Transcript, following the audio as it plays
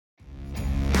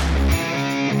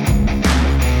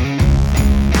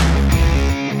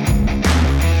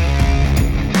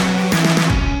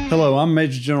I'm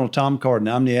Major General Tom Carden.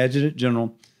 I'm the Adjutant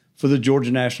General for the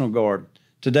Georgia National Guard.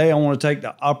 Today, I want to take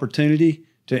the opportunity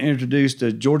to introduce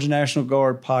the Georgia National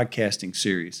Guard podcasting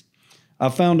series. I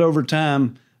found over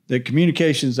time that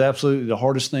communication is absolutely the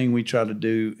hardest thing we try to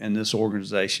do in this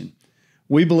organization.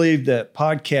 We believe that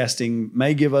podcasting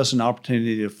may give us an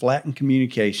opportunity to flatten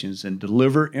communications and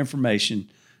deliver information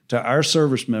to our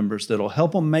service members that'll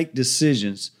help them make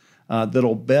decisions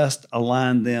that'll best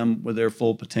align them with their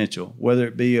full potential, whether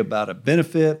it be about a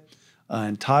benefit,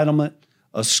 entitlement,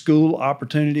 a school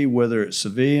opportunity, whether it's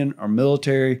civilian or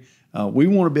military. We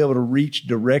want to be able to reach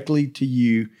directly to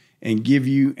you and give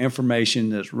you information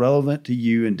that's relevant to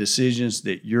you and decisions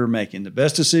that you're making. The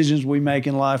best decisions we make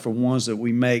in life are ones that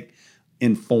we make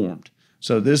informed.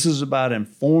 So this is about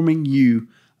informing you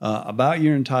about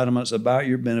your entitlements, about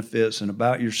your benefits, and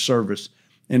about your service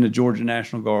in the Georgia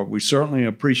National Guard. We certainly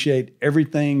appreciate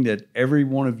everything that every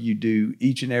one of you do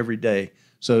each and every day.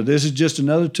 So this is just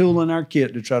another tool in our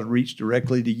kit to try to reach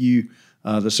directly to you,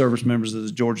 the service members of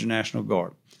the Georgia National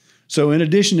Guard. So in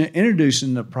addition to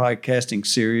introducing the podcasting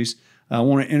series, I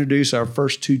want to introduce our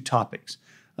first two topics.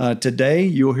 Today,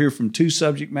 you'll hear from two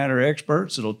subject matter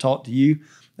experts that'll talk to you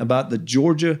about the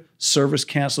Georgia Service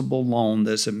Cancelable loan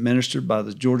that's administered by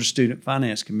the Georgia Student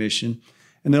Finance Commission.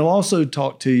 And they'll also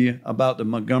talk to you about the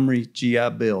Montgomery GI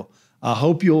Bill. I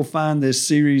hope you'll find this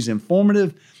series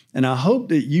informative, and I hope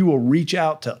that you will reach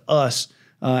out to us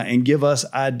and give us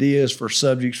ideas for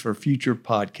subjects for future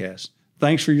podcasts.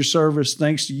 Thanks for your service.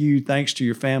 Thanks to you. Thanks to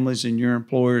your families and your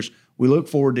employers. We look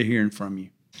forward to hearing from you.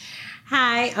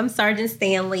 Hi, I'm Sergeant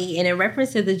Stanley, and in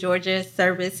reference to the Georgia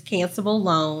Service Cancelable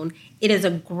loan, it is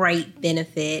a great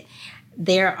benefit.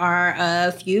 There are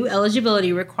a few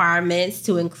eligibility requirements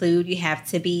to include. You have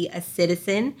to be a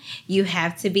citizen. You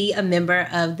have to be a member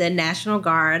of the National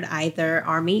Guard, either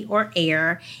Army or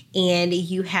Air, and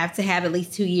you have to have at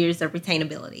least 2 years of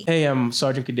retainability. Hey, I'm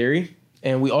Sergeant Kadiri,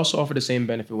 and we also offer the same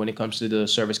benefit when it comes to the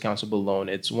Service Countable loan.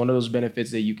 It's one of those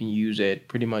benefits that you can use at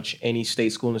pretty much any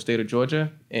state school in the state of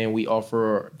Georgia, and we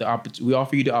offer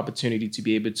you the opportunity to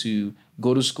be able to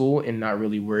go to school and not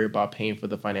really worry about paying for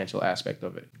the financial aspect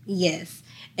of it. Yes.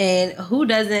 And who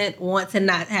doesn't want to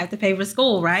not have to pay for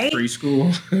school, right? Free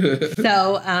school.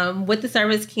 So with the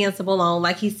Service Cancelable loan,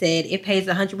 like he said, it pays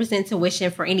 100%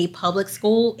 tuition for any public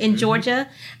school in Georgia,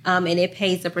 and it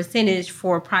pays a percentage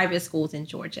for private schools in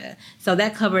Georgia. So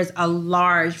that covers a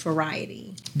large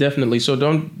variety. Definitely. So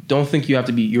don't think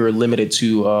you're limited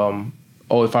to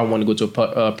if I want to go to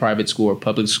a private school or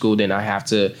public school, then I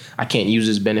can't use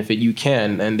this benefit. You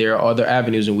can, and there are other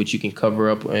avenues in which you can cover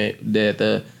up that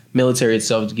the military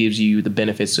itself gives you the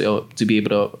benefits to be able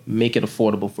to make it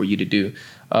affordable for you to do.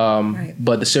 Right.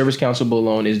 But the Service Countable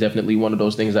loan is definitely one of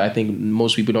those things that I think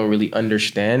most people don't really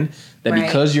understand, that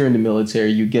because you're in the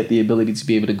military, you get the ability to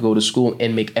be able to go to school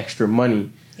and make extra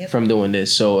money from doing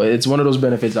this. So it's one of those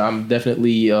benefits. I'm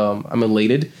definitely I'm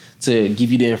elated to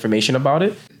give you the information about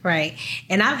it. Right.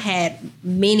 And I've had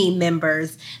many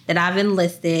members that I've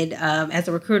enlisted as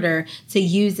a recruiter to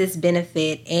use this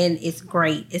benefit, and it's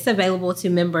great. It's available to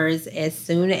members as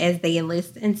soon as they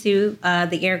enlist into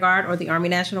the Air Guard or the Army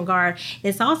National Guard.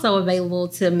 It's also available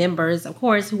to members, of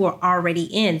course, who are already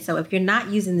in. So if you're not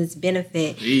using this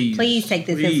benefit, please take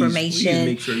this information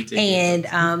make sure you take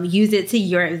and use it to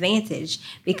your advantage,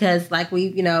 because like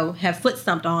we have foot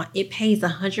stomped on, it pays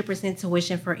 100%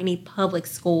 tuition for any public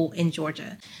school in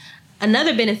Georgia.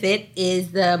 Another benefit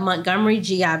is the Montgomery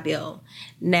GI Bill.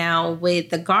 Now,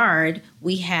 with the Guard,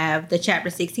 we have the Chapter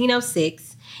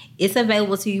 1606. It's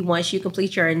available to you once you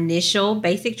complete your initial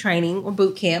basic training or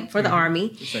boot camp for the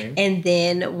Army. And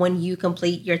then when you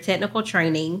complete your technical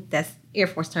training, that's Air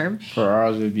Force term. For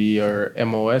ours, it would be your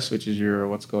MOS, which is your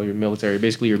military,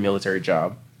 basically your military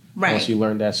job. Right. Once you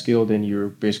learn that skill, then you're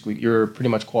pretty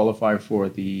much qualified for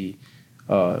the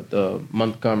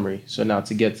Montgomery. So now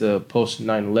to get to post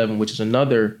 9/11, which is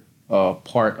another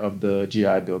part of the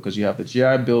GI Bill, because you have the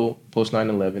GI Bill post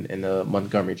 9/11 and the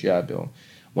Montgomery GI Bill.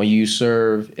 When you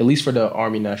serve, at least for the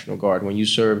Army National Guard, when you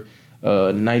serve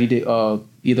 90 day,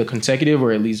 either consecutive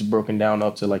or at least broken down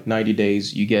up to like 90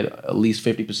 days, you get at least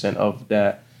 50% of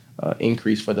that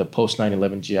increase for the post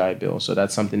 9/11 GI Bill. So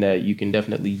that's something that you can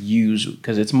definitely use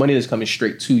because it's money that's coming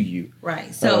straight to you.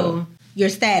 Right. So your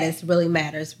status really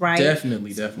matters, right?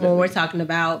 Definitely. When we're talking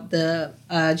about the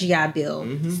GI Bill,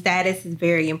 status is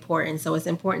very important. So it's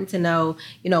important to know,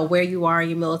 where you are in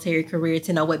your military career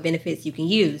to know what benefits you can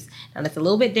use. Now, that's a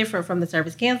little bit different from the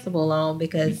Service Cancelable loan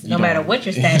because no matter what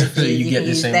your status is, you get can the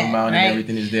use same that, amount right? and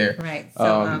everything is there. Right.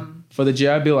 So for the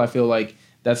GI Bill, I feel like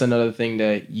that's another thing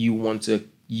that you want to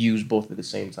use both at the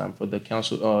same time for the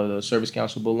the service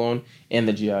counselable loan and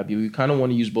the GI Bill. You kind of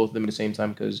want to use both of them at the same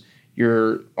time because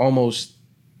you're almost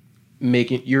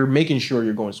making sure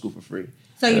you're going to school for free.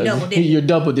 So you're double dipping. You're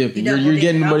double dipping. You're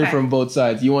getting money from both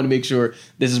sides. You want to make sure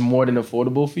this is more than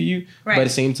affordable for you. Right. But at the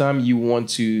same time, you want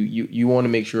to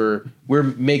make sure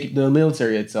the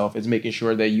military itself is making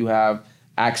sure that you have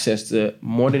access to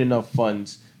more than enough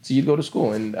funds so you go to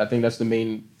school. And I think that's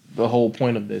the whole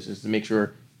point of this is to make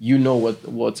sure you know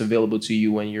what's available to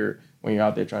you when you're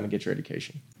out there trying to get your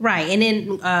education. Right. And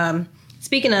then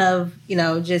speaking of,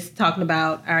 just talking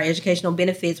about our educational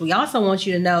benefits, we also want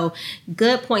you to know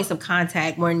good points of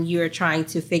contact when you're trying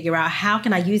to figure out how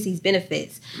can I use these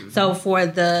benefits. Mm-hmm. So for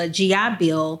the GI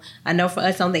Bill, I know for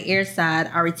us on the air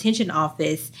side, our retention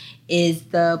office is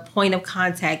the point of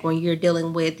contact when you're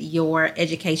dealing with your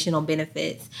educational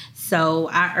benefits. So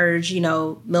I urge,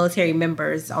 military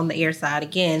members on the air side,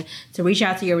 again, to reach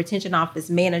out to your retention office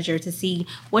manager to see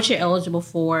what you're eligible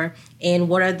for and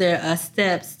what are the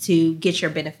steps to get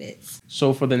your benefits.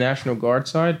 So for the National Guard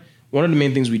side, one of the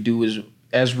main things we do is,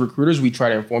 as recruiters, we try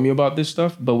to inform you about this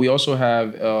stuff, but we also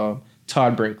have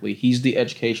Todd Brinkley. He's the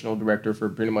educational director for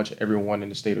pretty much everyone in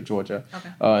the state of Georgia.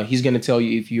 Okay. He's going to tell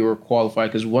you if you're qualified,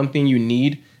 because one thing you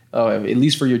need, at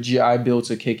least for your GI Bill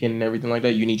to kick in and everything like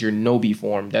that, you need your NOBI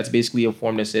form. That's basically a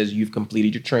form that says you've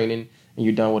completed your training and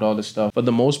you're done with all this stuff. For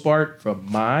the most part, from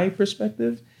my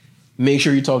perspective, make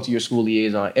sure you talk to your school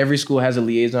liaison. Every school has a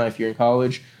liaison if you're in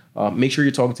college. Make sure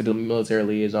you're talking to the military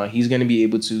liaison. He's going to be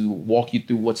able to walk you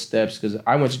through what steps, because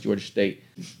I went to Georgia State.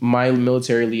 My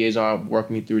military liaison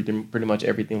walked me through pretty much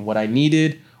everything, what I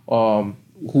needed,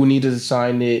 who needed to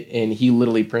sign it, and he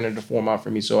literally printed the form out for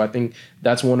me. So I think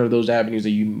that's one of those avenues that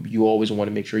you always want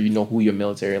to make sure you know who your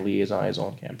military liaison is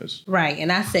on campus. Right,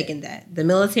 and I second that. The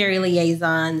military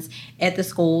liaisons at the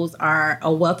schools are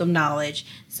a wealth of knowledge.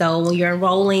 So when you're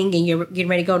enrolling and you're getting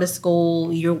ready to go to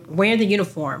school, you're wearing the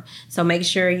uniform. So make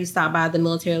sure you stop by the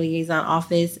military liaison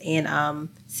office and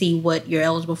see what you're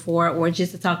eligible for, or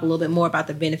just to talk a little bit more about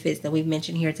the benefits that we've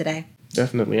mentioned here today.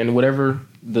 Definitely. And whatever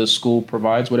the school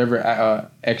provides, whatever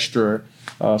extra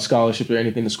scholarships or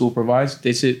anything the school provides,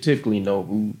 they typically know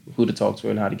who to talk to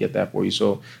and how to get that for you.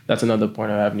 So that's another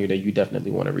point of avenue that you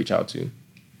definitely want to reach out to.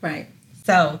 Right.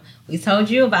 So we told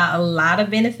you about a lot of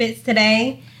benefits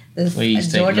today. The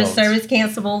Georgia Service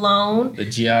Cancelable Loan. The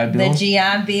GI Bill. The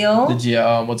GI Bill.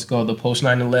 The what's called the Post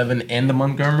 9/11 and the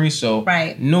Montgomery. So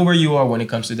know where you are when it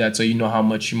comes to that, so you know how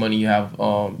much money you have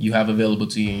available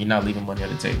to you, and you're not leaving money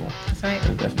on the table. That's right.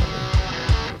 Definitely.